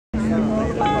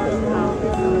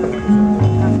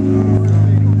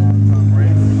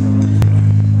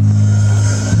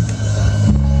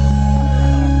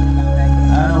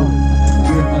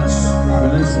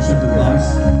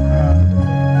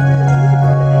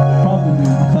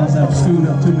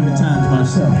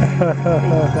yourself.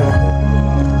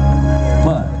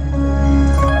 But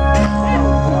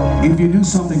if you do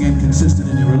something inconsistent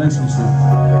in your relationship,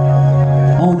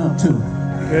 own up to it.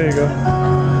 There you go.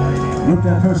 Look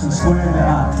that person square in the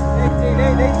eye.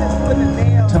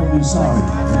 Tell them you're sorry.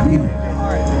 Mean it.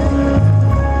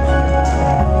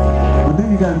 But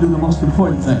then you got to do the most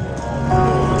important thing.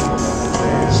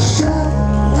 Shut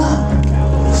up.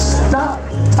 Stop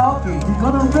talking. You're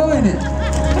going to ruin it.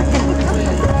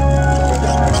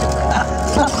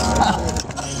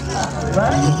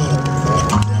 Right?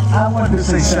 I wanted to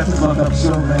say shut the fuck up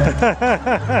so bad.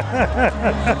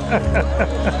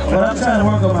 But I'm trying to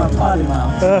work on my potty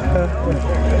mouth.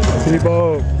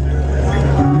 Peabo.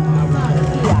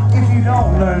 If you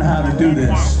don't learn how to do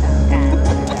this,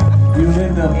 you'll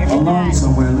end up alone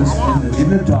somewhere listening in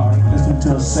the dark, listening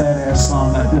to a sad ass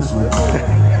song like this one.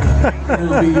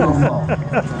 It'll be your fault.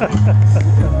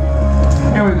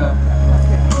 Here we go.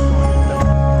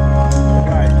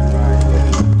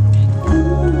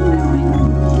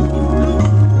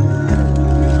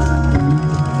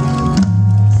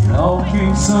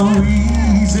 So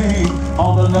easy,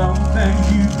 all the love that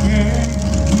you gave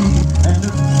me and the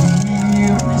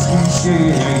feelings we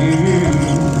shared.